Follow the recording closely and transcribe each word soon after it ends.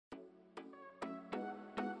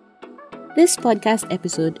This podcast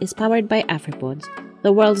episode is powered by AfriPods,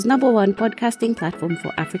 the world's #1 podcasting platform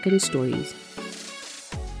for African stories.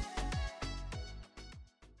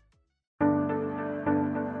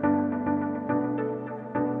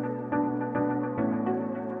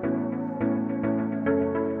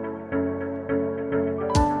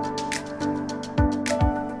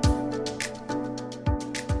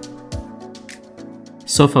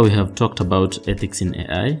 So far, we have talked about ethics in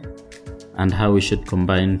AI and how we should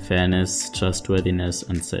combine fairness, trustworthiness,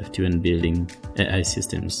 and safety when building AI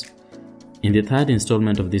systems. In the third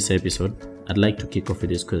installment of this episode, I'd like to kick off with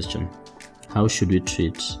this question: how should we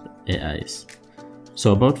treat AIs?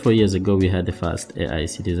 So about 4 years ago, we had the first AI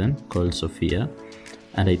citizen called Sophia,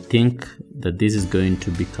 and I think that this is going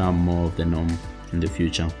to become more of the norm in the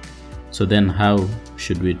future. So then how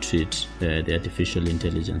should we treat the artificial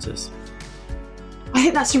intelligences? I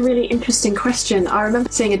think that's a really interesting question. I remember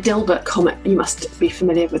seeing a Dilbert comic. You must be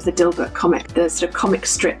familiar with the Dilbert comic, the sort of comic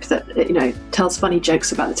strip that, tells funny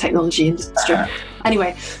jokes about the technology industry.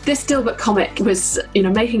 Anyway, this Dilbert comic was,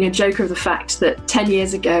 making a joke of the fact that 10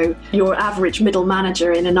 years ago, your average middle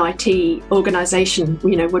manager in an IT organization,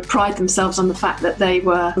 would pride themselves on the fact that they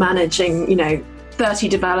were managing, 30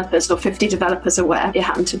 developers or 50 developers or whatever it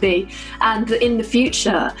happened to be. And in the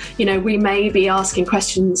future, we may be asking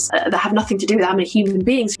questions that have nothing to do with how many human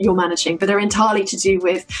beings you're managing, but they're entirely to do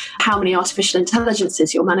with how many artificial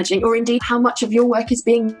intelligences you're managing, or indeed how much of your work is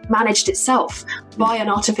being managed itself by an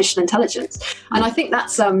artificial intelligence. And I think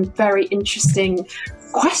that's a very interesting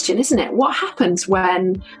question, isn't it? What happens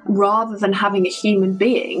when, rather than having a human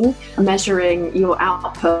being measuring your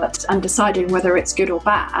output and deciding whether it's good or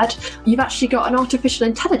bad, you've actually got an artificial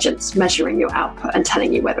intelligence measuring your output and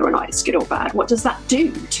telling you whether or not it's good or bad? What does that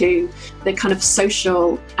do to the kind of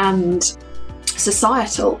social and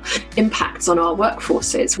societal impacts on our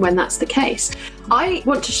workforces when that's the case? I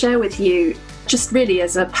want to share with you, just really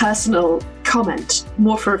as a personal comment,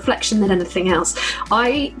 more for reflection than anything else.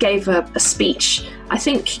 I gave a speech, I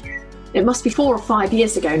think it must be 4 or 5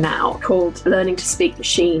 years ago now, called Learning to Speak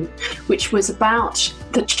Machine, which was about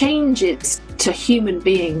the changes to human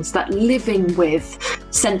beings that living with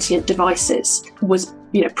sentient devices was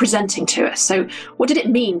presenting to us. So what did it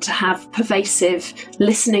mean to have pervasive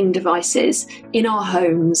listening devices in our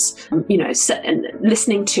homes,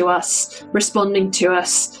 listening to us, responding to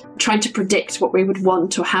us, trying to predict what we would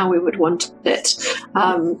want or how we would want it?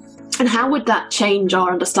 And how would that change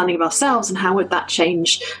our understanding of ourselves, and how would that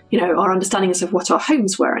change, our understandings of what our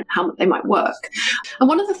homes were and how they might work? And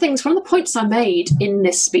one of the points I made in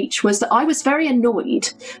this speech was that I was very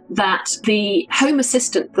annoyed that the home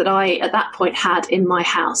assistant that I at that point had in my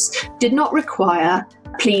house did not require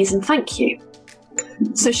please and thank you.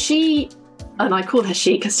 So she, and I call her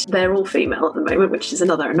she because they're all female at the moment, which is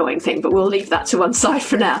another annoying thing, but we'll leave that to one side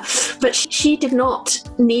for now. But she did not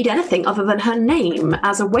need anything other than her name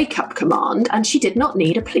as a wake-up command, and she did not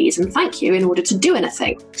need a please and thank you in order to do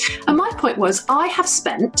anything. And my point was, I have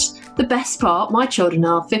spent the best part, my children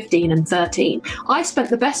are 15 and 13, I spent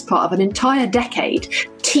the best part of an entire decade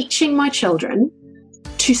teaching my children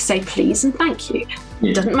to say please and thank you.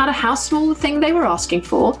 It doesn't matter how small the thing they were asking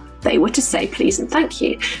for, they were to say please and thank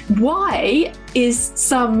you. Why is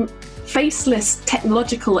some faceless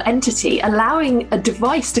technological entity allowing a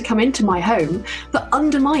device to come into my home that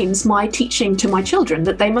undermines my teaching to my children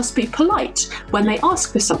that they must be polite when they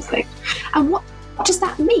ask for something? And what does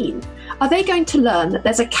that mean? Are they going to learn that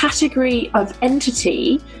there's a category of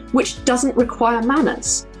entity which doesn't require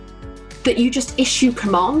manners, that you just issue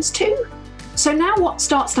commands to? So now what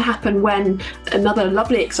starts to happen when, another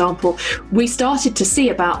lovely example, we started to see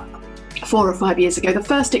about 4 or 5 years ago, the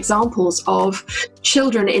first examples of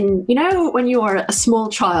children in, when you are a small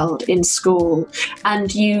child in school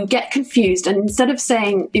and you get confused, and instead of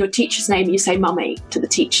saying your teacher's name, you say mummy to the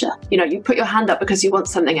teacher. You put your hand up because you want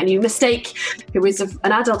something and you mistake who is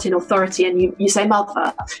an adult in authority and you say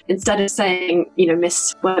mother instead of saying,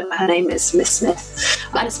 Miss, whatever her name is, Miss Smith.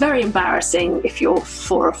 And it's very embarrassing if you're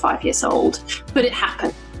 4 or 5 years old, but it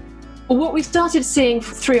happened. What we started seeing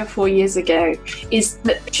 3 or 4 years ago is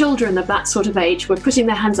that children of that sort of age were putting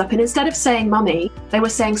their hands up, and instead of saying mummy, they were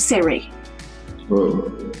saying Siri.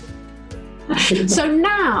 So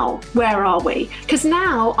now, where are we? Because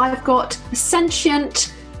now I've got a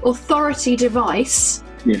sentient authority device,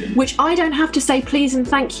 which I don't have to say please and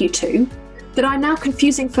thank you to, that I'm now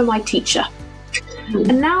confusing for my teacher.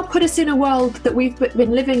 And now put us in a world that we've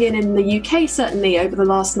been living in the UK, certainly over the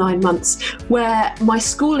last 9 months, where my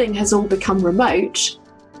schooling has all become remote.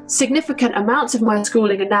 significant amounts of my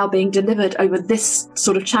schooling are now being delivered over this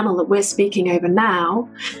sort of channel that we're speaking over now.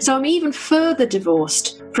 So I'm even further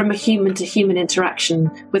divorced from a human to human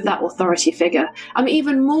interaction with that authority figure. I'm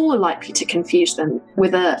even more likely to confuse them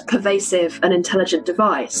with a pervasive and intelligent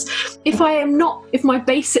device. If my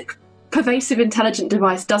basic pervasive intelligent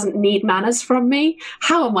device doesn't need manners from me,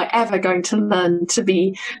 how am I ever going to learn to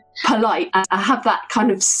be polite and have that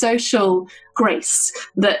kind of social grace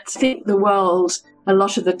that I think the world a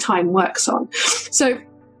lot of the time works on? So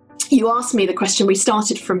you asked me the question, we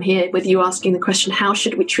started from here with you asking the question, how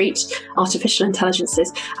should we treat artificial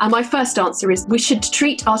intelligences? And my first answer is we should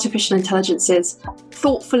treat artificial intelligences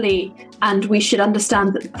thoughtfully, and we should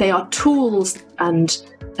understand that they are tools and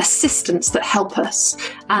assistants that help us.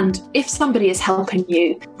 And if somebody is helping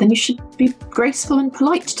you, then you should be graceful and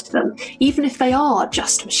polite to them, even if they are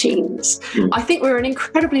just machines. I think we're an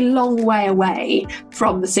incredibly long way away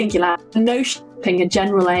from the singularity. Notion a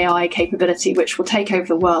general AI capability which will take over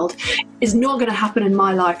the world is not going to happen in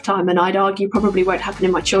my lifetime, and I'd argue probably won't happen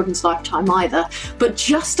in my children's lifetime either. But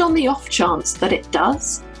just on the off chance that it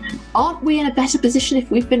does, aren't we in a better position if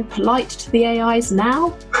we've been polite to the AIs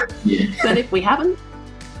now than if we haven't?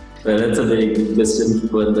 Well, that's a very good question.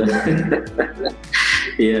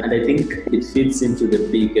 Yeah, and I think it fits into the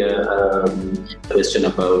bigger question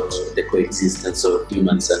about the coexistence of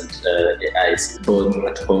humans and AIs, both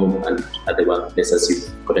at home and at the workplace, as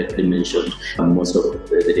you correctly mentioned. Most of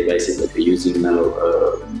the devices that we're using now,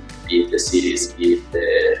 be it the Series, be it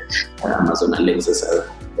the Amazon Alexas, are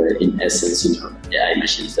in essence, AI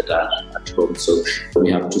machines that are at home. So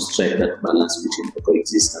we have to strike that balance between the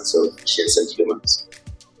coexistence of machines and humans.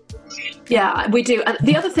 Yeah, we do. And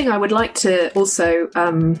the other thing I would like to also,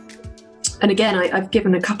 and again, I've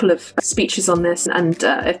given a couple of speeches on this, and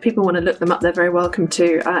if people want to look them up, they're very welcome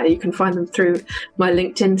to. You can find them through my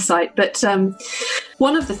LinkedIn site. But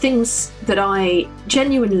one of the things that I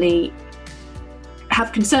genuinely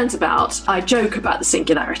have concerns about, I joke about the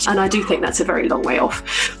singularity, and I do think that's a very long way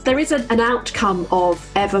off. There is an outcome of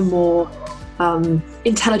ever more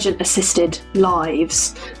intelligent assisted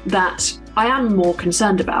lives that I am more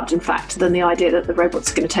concerned about, in fact, than the idea that the robots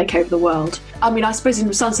are going to take over the world. I mean, I suppose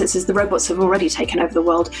in some senses the robots have already taken over the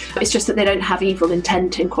world. It's just that they don't have evil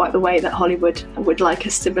intent in quite the way that Hollywood would like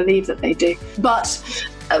us to believe that they do. But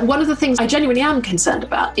one of the things I genuinely am concerned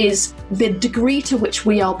about is the degree to which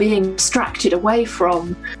we are being distracted away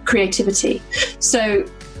from creativity. So,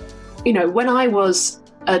 when I was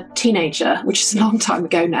a teenager, which is a long time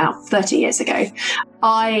ago now, 30 years ago,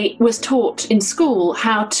 I was taught in school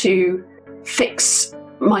how to fix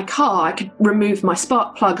my car. I could remove my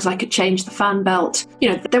spark plugs, I could change the fan belt.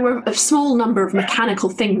 There were a small number of mechanical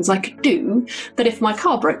things I could do that if my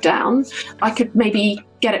car broke down, I could maybe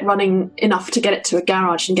get it running enough to get it to a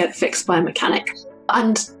garage and get it fixed by a mechanic.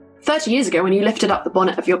 And 30 years ago, when you lifted up the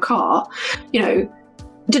bonnet of your car,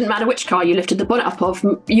 didn't matter which car you lifted the bonnet up of,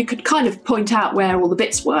 you could kind of point out where all the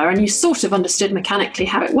bits were, and you sort of understood mechanically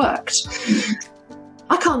how it worked.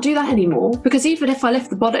 I can't do that anymore, because even if I lift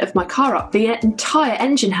the bonnet of my car up, the entire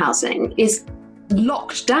engine housing is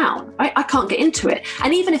locked down. I can't get into it.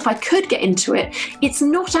 And even if I could get into it, it's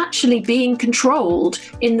not actually being controlled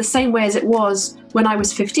in the same way as it was when I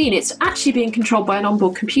was 15. It's actually being controlled by an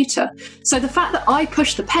onboard computer. So the fact that I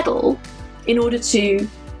push the pedal in order to,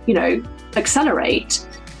 accelerate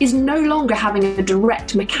is no longer having a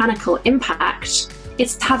direct mechanical impact.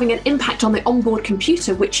 It's having an impact on the onboard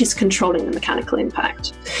computer, which is controlling the mechanical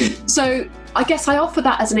impact. So I guess I offer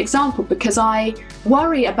that as an example because I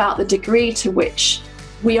worry about the degree to which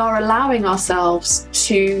we are allowing ourselves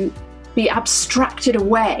to be abstracted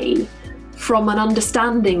away from an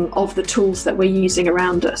understanding of the tools that we're using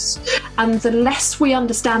around us. And the less we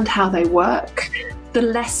understand how they work, the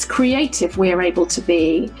less creative we're able to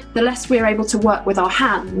be, the less we're able to work with our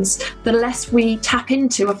hands, the less we tap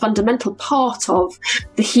into a fundamental part of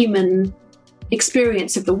the human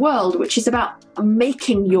experience of the world, which is about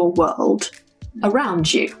making your world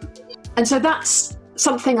around you. And so that's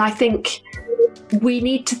something I think we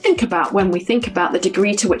need to think about when we think about the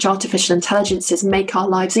degree to which artificial intelligences make our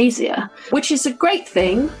lives easier, which is a great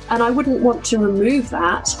thing, and I wouldn't want to remove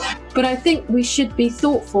that, but I think we should be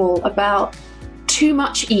thoughtful about too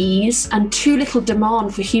much ease and too little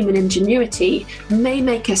demand for human ingenuity may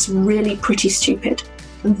make us really pretty stupid.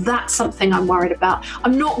 And that's something I'm worried about.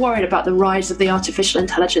 I'm not worried about the rise of the artificial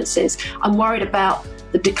intelligences. I'm worried about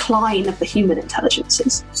the decline of the human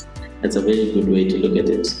intelligences. That's a very good way to look at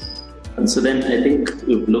it. And so then I think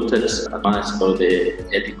we've looked at much about the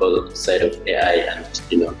ethical side of AI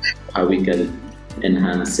and how we can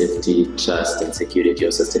enhance safety, trust, and security or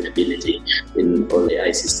sustainability in all the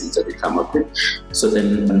AI systems that we come up with. So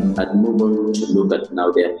then I'd move on to look at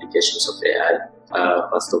now the applications of AI.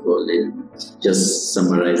 First of all, in just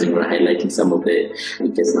summarizing or highlighting some of the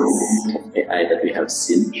applications of AI that we have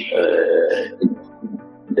seen in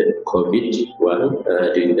the COVID world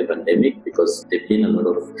during the pandemic, because there have been a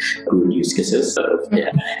lot of good use cases of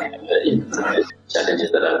AI in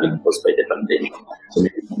challenges that are being posed by the pandemic. So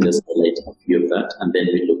maybe let's highlight a few of that, and then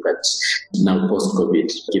we look at now post-COVID,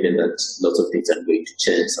 given that lots of things are going to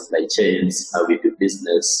change, supply chains, how we do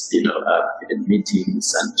business, even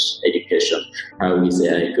meetings and education. How is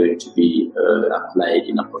AI going to be applied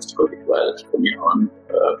in a post-COVID world from your own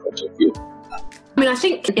point of view? I mean, I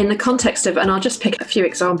think in the context of, and I'll just pick a few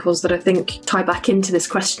examples that I think tie back into this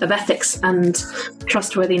question of ethics and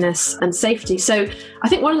trustworthiness and safety. So I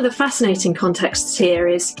think one of the fascinating contexts here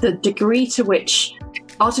is the degree to which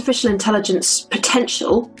artificial intelligence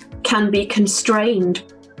potential can be constrained,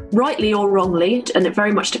 rightly or wrongly, and it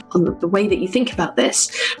very much depends on the way that you think about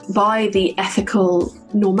this, by the ethical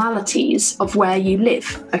normalities of where you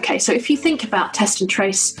live. Okay, so if you think about test and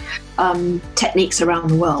trace techniques around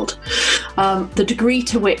the world, the degree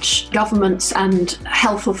to which governments and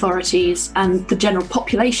health authorities and the general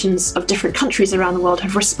populations of different countries around the world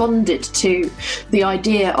have responded to the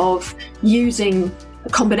idea of using a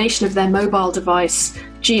combination of their mobile device,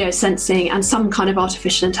 geosensing, and some kind of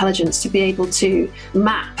artificial intelligence to be able to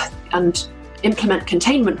map and implement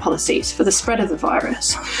containment policies for the spread of the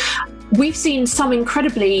virus. We've seen some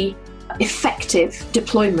incredibly effective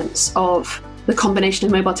deployments of the combination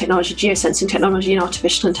of mobile technology, geosensing technology, and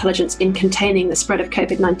artificial intelligence in containing the spread of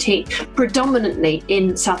COVID-19, predominantly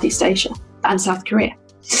in Southeast Asia and South Korea.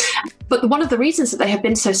 But one of the reasons that they have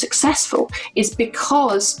been so successful is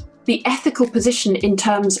because the ethical position in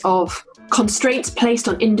terms of constraints placed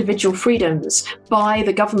on individual freedoms by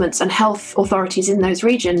the governments and health authorities in those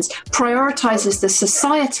regions prioritizes the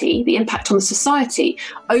society, the impact on the society,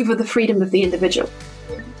 over the freedom of the individual.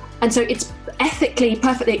 And so it's ethically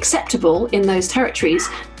perfectly acceptable in those territories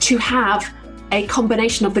to have a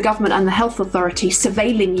combination of the government and the health authority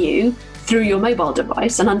surveilling you through your mobile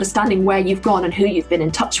device and understanding where you've gone and who you've been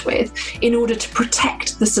in touch with in order to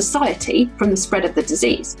protect the society from the spread of the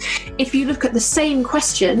disease. If you look at the same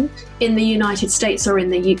question in the United States or in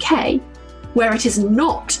the UK, where it is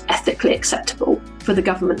not ethically acceptable for the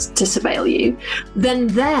governments to surveil you, then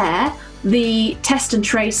there the test and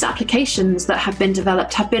trace applications that have been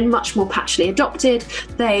developed have been much more patchily adopted.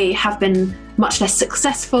 They have been much less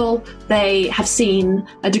successful. They have seen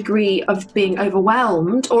a degree of being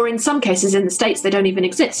overwhelmed, or in some cases in the States, they don't even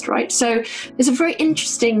exist, right? So there's a very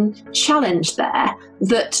interesting challenge there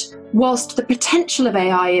that whilst the potential of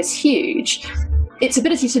AI is huge, its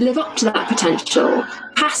ability to live up to that potential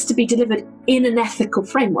has to be delivered in an ethical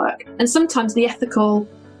framework. And sometimes the ethical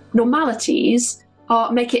normalities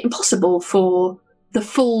make it impossible for the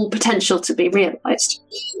full potential to be realised.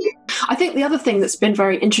 I think the other thing that's been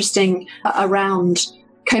very interesting around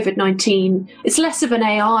COVID-19 is less of an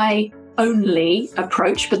AI only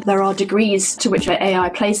approach, but there are degrees to which AI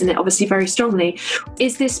plays in it obviously very strongly,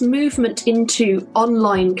 is this movement into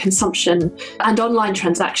online consumption and online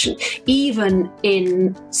transaction, even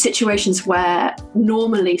in situations where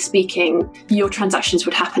normally speaking your transactions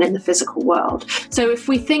would happen in the physical world. So if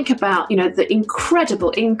we think about the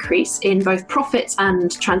incredible increase in both profits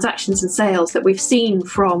and transactions and sales that we've seen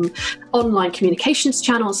from online communications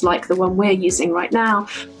channels like the one we're using right now,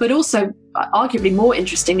 but also arguably more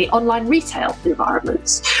interestingly, online retail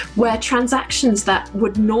environments where transactions that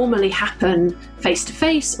would normally happen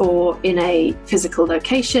face-to-face or in a physical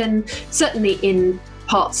location, certainly in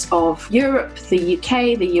parts of Europe, the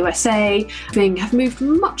UK, the USA, have moved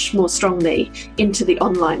much more strongly into the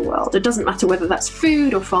online world. It doesn't matter whether that's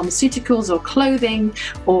food or pharmaceuticals or clothing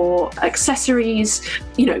or accessories,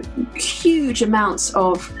 huge amounts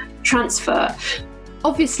of transfer.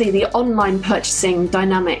 Obviously, the online purchasing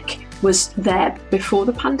dynamic was there before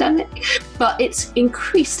the pandemic, but it's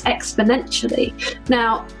increased exponentially.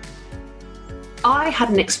 Now, I had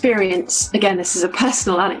an experience, again, this is a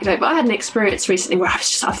personal anecdote, but I had an experience recently where I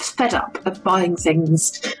was fed up of buying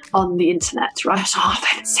things on the internet, right? For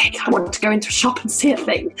heaven's sake, I want to go into a shop and see a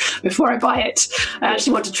thing before I buy it. I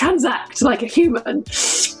actually want to transact like a human.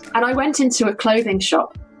 And I went into a clothing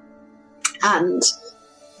shop and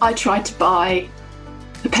I tried to buy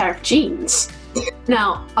a pair of jeans.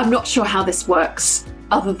 Now, I'm not sure how this works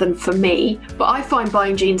other than for me. But I find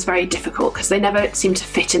buying jeans very difficult because they never seem to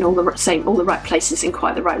fit in all the right places in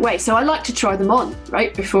quite the right way. So I like to try them on,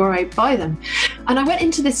 right, before I buy them. And I went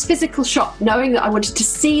into this physical shop knowing that I wanted to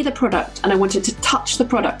see the product and I wanted to touch the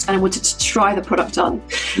product and I wanted to try the product on.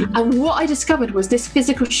 And what I discovered was this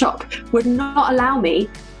physical shop would not allow me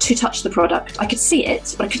to touch the product. I could see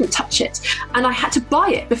it, but I couldn't touch it. And I had to buy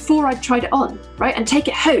it before I'd tried it on, right? And take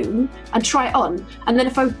it home and try it on. And then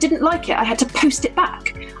if I didn't like it, I had to post it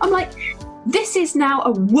back. I'm like, this is now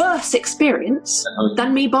a worse experience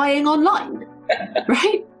than me buying online,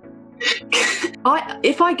 right?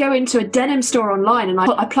 If I go into a denim store online and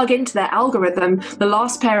I plug into their algorithm, the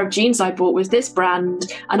last pair of jeans I bought was this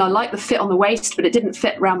brand and I like the fit on the waist, but it didn't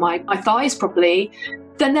fit around my thighs properly,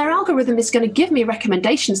 then their algorithm is going to give me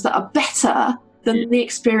recommendations that are better than the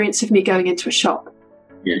experience of me going into a shop.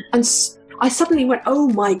 Yeah. And I suddenly went, oh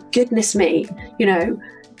my goodness me,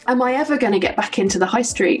 am I ever going to get back into the high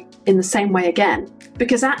street in the same way again?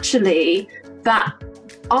 Because actually that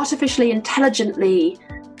artificially intelligently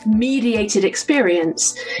mediated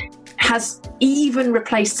experience has even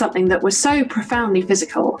replaced something that was so profoundly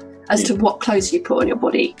physical as to what clothes you put on your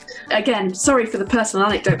body. Again, sorry for the personal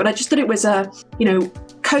anecdote, but I just thought it was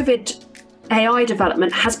COVID AI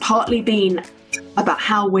development has partly been about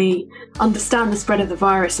how we understand the spread of the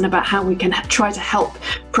virus and about how we can try to help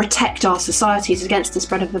protect our societies against the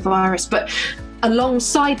spread of the virus. But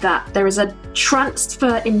alongside that, there is a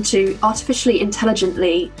transfer into artificially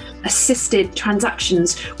intelligently assisted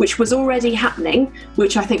transactions, which was already happening,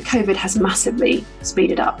 which I think COVID has massively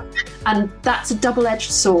speeded up. And that's a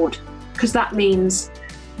double-edged sword, because that means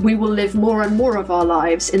we will live more and more of our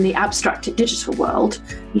lives in the abstracted digital world,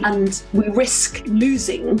 and we risk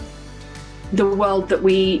losing the world that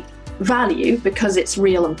we value because it's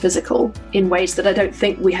real and physical in ways that I don't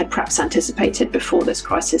think we had perhaps anticipated before this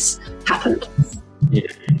crisis happened. Yeah,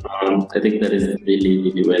 I think that is really,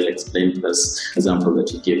 really well explained, this example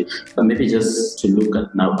that you give. But maybe just to look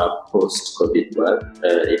at now our post-COVID world,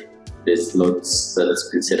 there's lots that has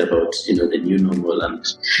been said about, the new normal and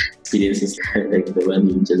experiences like the one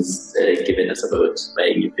you just given us about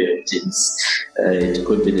buying a pair of jeans. It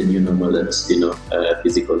could be the new normal that,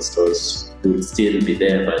 physical stores will still be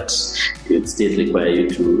there, but it would still require you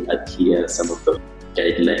to adhere some of the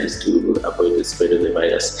guidelines to avoid the spread of the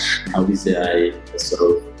virus. How is AI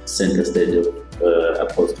sort of center stage of a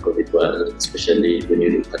post-COVID world, especially when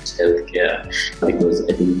you look at healthcare? Because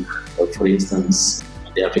I think, for instance,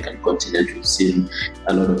 on the African continent, we've seen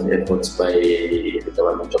a lot of efforts by the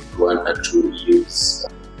government of Rwanda to use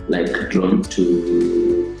drones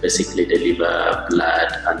to basically deliver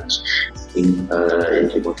blood and in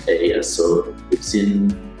remote areas. So we've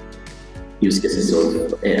seen use cases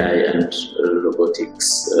of AI and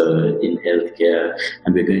robotics in healthcare,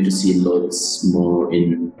 and we're going to see lots more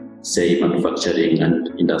in, say, manufacturing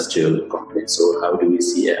and industrial companies. So how do we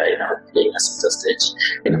see AI now playing a center stage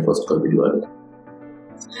in a post-COVID world?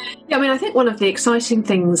 Yeah, I think one of the exciting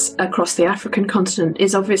things across the African continent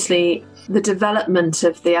is obviously the development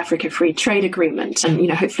of the Africa Free Trade Agreement, and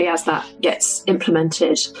hopefully as that gets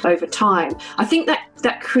implemented over time, I think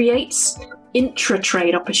that creates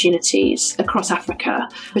intra-trade opportunities across Africa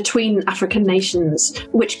between African nations,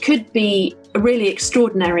 which could be a really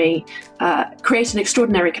extraordinary, create an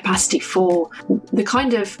extraordinary capacity for the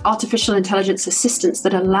kind of artificial intelligence assistance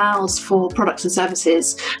that allows for products and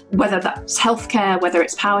services, whether that's healthcare, whether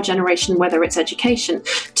it's power generation, whether it's education,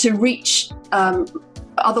 to reach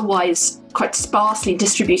otherwise quite sparsely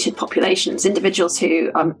distributed populations, individuals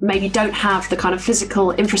who maybe don't have the kind of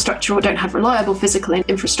physical infrastructure or don't have reliable physical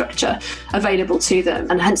infrastructure available to them,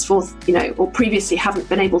 and henceforth, or previously haven't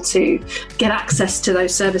been able to get access to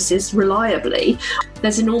those services reliably.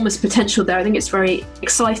 There's enormous potential there. I think it's very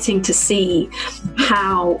exciting to see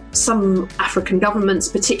how some African governments,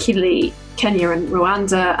 particularly Kenya and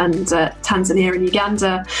Rwanda and Tanzania and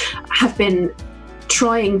Uganda, have been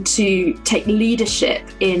trying to take leadership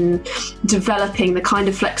in developing the kind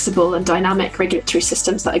of flexible and dynamic regulatory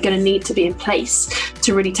systems that are going to need to be in place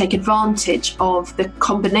to really take advantage of the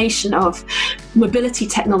combination of mobility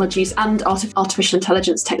technologies and artificial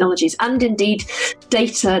intelligence technologies, and indeed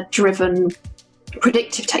data-driven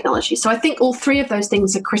predictive technology. So I think all three of those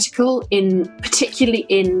things are critical, particularly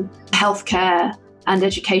in healthcare and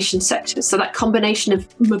education sectors. So that combination of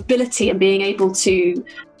mobility and being able to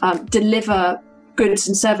deliver goods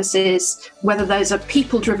and services, whether those are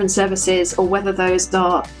people-driven services or whether those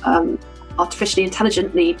are artificially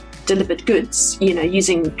intelligently delivered goods,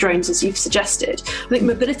 using drones as you've suggested. I think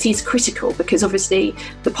mobility is critical because obviously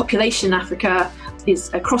the population in Africa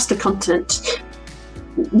is across the continent,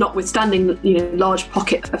 notwithstanding large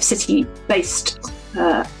pocket of city-based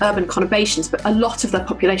urban conurbations, but a lot of their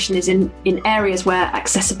population is in areas where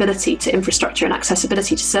accessibility to infrastructure and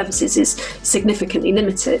accessibility to services is significantly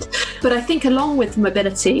limited. But I think along with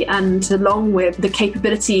mobility and along with the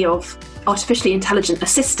capability of artificially intelligent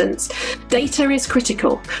assistance, data is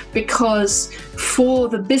critical, because for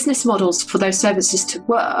the business models for those services to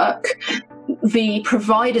work, the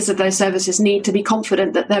providers of those services need to be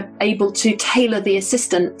confident that they're able to tailor the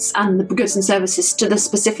assistance and the goods and services to the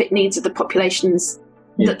specific needs of the populations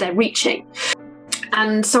that they're reaching.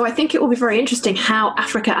 And so I think it will be very interesting how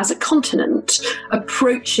Africa as a continent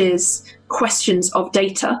approaches questions of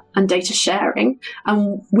data and data sharing.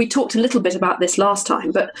 And we talked a little bit about this last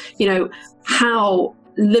time, but, how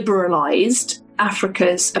liberalized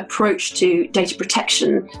Africa's approach to data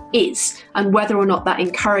protection is, and whether or not that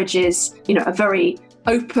encourages, a very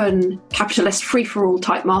open capitalist free-for-all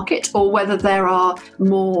type market, or whether there are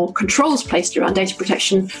more controls placed around data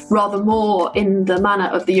protection, rather more in the manner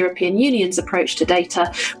of the European Union's approach to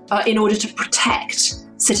data, in order to protect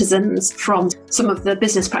citizens from some of the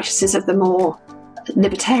business practices of the more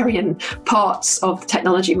libertarian parts of the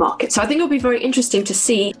technology market. So I think it'll be very interesting to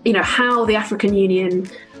see, how the African Union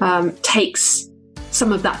takes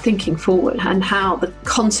some of that thinking forward, and how the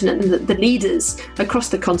continent and the leaders across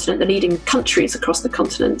the continent, the leading countries across the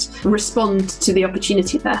continent, respond to the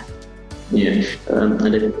opportunity there. Yeah, and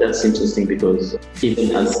I think that's interesting, because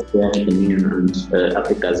even as the African Union and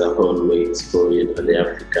Africa as a whole waits for the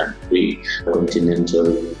African Free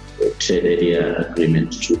Continental Trade Area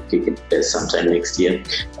Agreement to kick in place sometime next year,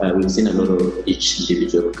 we've seen a lot of each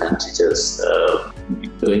individual country just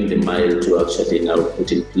going the mile to actually now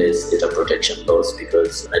put in place data protection laws,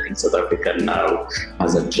 because I think South Africa now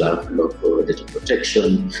has a draft law for data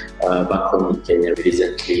protection. Back home in Kenya, we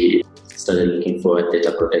recently started looking for a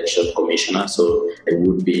data protection commissioner, so it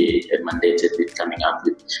would be mandated with coming up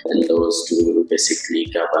with laws to basically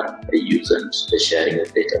govern the use and the sharing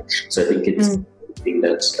of data. So I think it's thing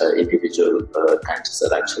that individual countries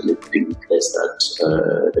are actually putting in place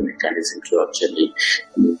that the mechanism to actually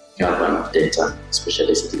govern data,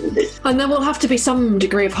 especially citizen data. And there will have to be some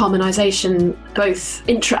degree of harmonisation, both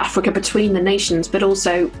intra-Africa between the nations, but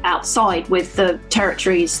also outside with the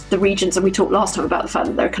territories, the regions. And we talked last time about the fact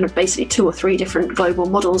that there are kind of basically 2 or 3 different global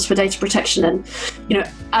models for data protection. And,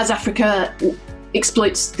 as Africa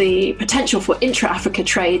exploits the potential for intra-Africa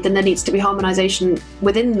trade, then there needs to be harmonisation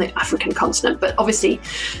within the African continent. But obviously,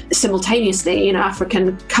 simultaneously,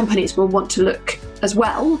 African companies will want to look as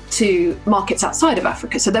well to markets outside of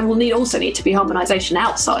Africa. So there will also need to be harmonisation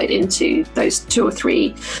outside into those 2 or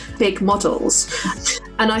 3 big models.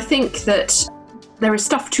 And I think that there is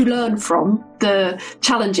stuff to learn from the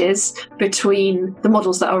challenges between the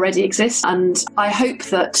models that already exist. And I hope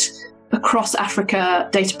that across Africa,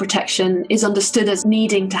 data protection is understood as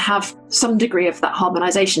needing to have some degree of that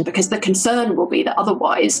harmonisation, because the concern will be that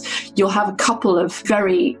otherwise you'll have a couple of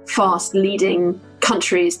very fast leading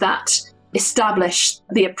countries that establish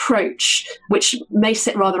the approach, which may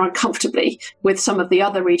sit rather uncomfortably with some of the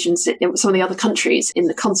other regions, some of the other countries in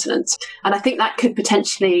the continent. And I think that could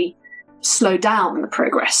potentially slow down the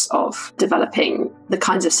progress of developing the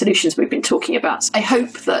kinds of solutions we've been talking about. I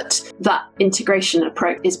hope that that integration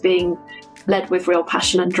approach is being led with real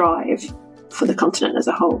passion and drive for the continent as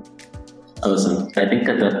a whole. Awesome. I think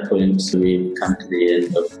at that point we've come to the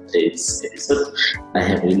end of today's episode. I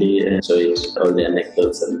have really enjoyed all the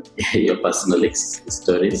anecdotes and your personal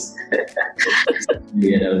stories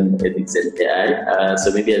around ethics and AI.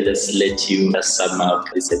 So maybe I'll just let you sum up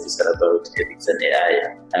this episode about ethics and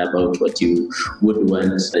AI, about what you would want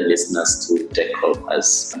the listeners to take home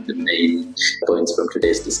as the main points from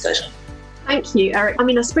today's discussion. Thank you, Eric.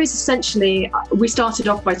 I suppose essentially we started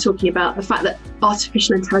off by talking about the fact that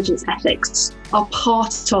artificial intelligence ethics are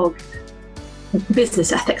part of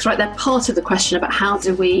business ethics, right? They're part of the question about how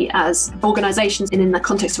do we as organisations, and in the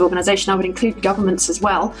context of organisation I would include governments as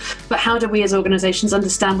well, but how do we as organisations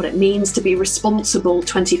understand what it means to be responsible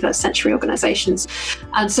 21st century organisations?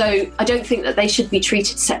 And so I don't think that they should be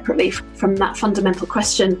treated separately from that fundamental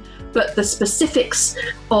question, but the specifics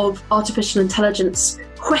of artificial intelligence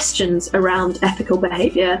questions around ethical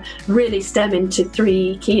behaviour really stem into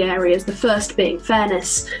 3 key areas. The first being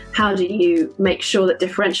fairness. How do you make sure that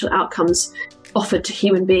differential outcomes offered to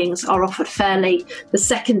human beings are offered fairly? The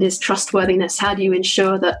second is trustworthiness. How do you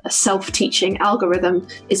ensure that a self-teaching algorithm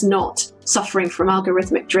is not suffering from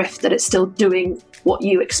algorithmic drift, that it's still doing what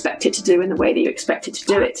you expect it to do in the way that you expect it to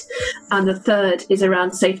do it? And the third is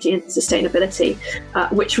around safety and sustainability,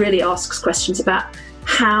 which really asks questions about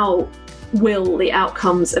how will the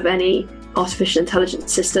outcomes of any artificial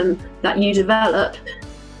intelligence system that you develop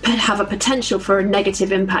have a potential for a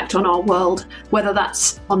negative impact on our world, whether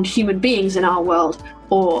that's on human beings in our world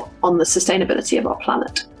or on the sustainability of our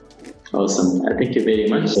planet. Awesome. Thank you very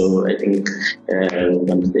much. So I think we've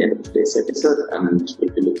come to the end of today's episode, and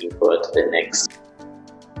we'll be looking forward to the next.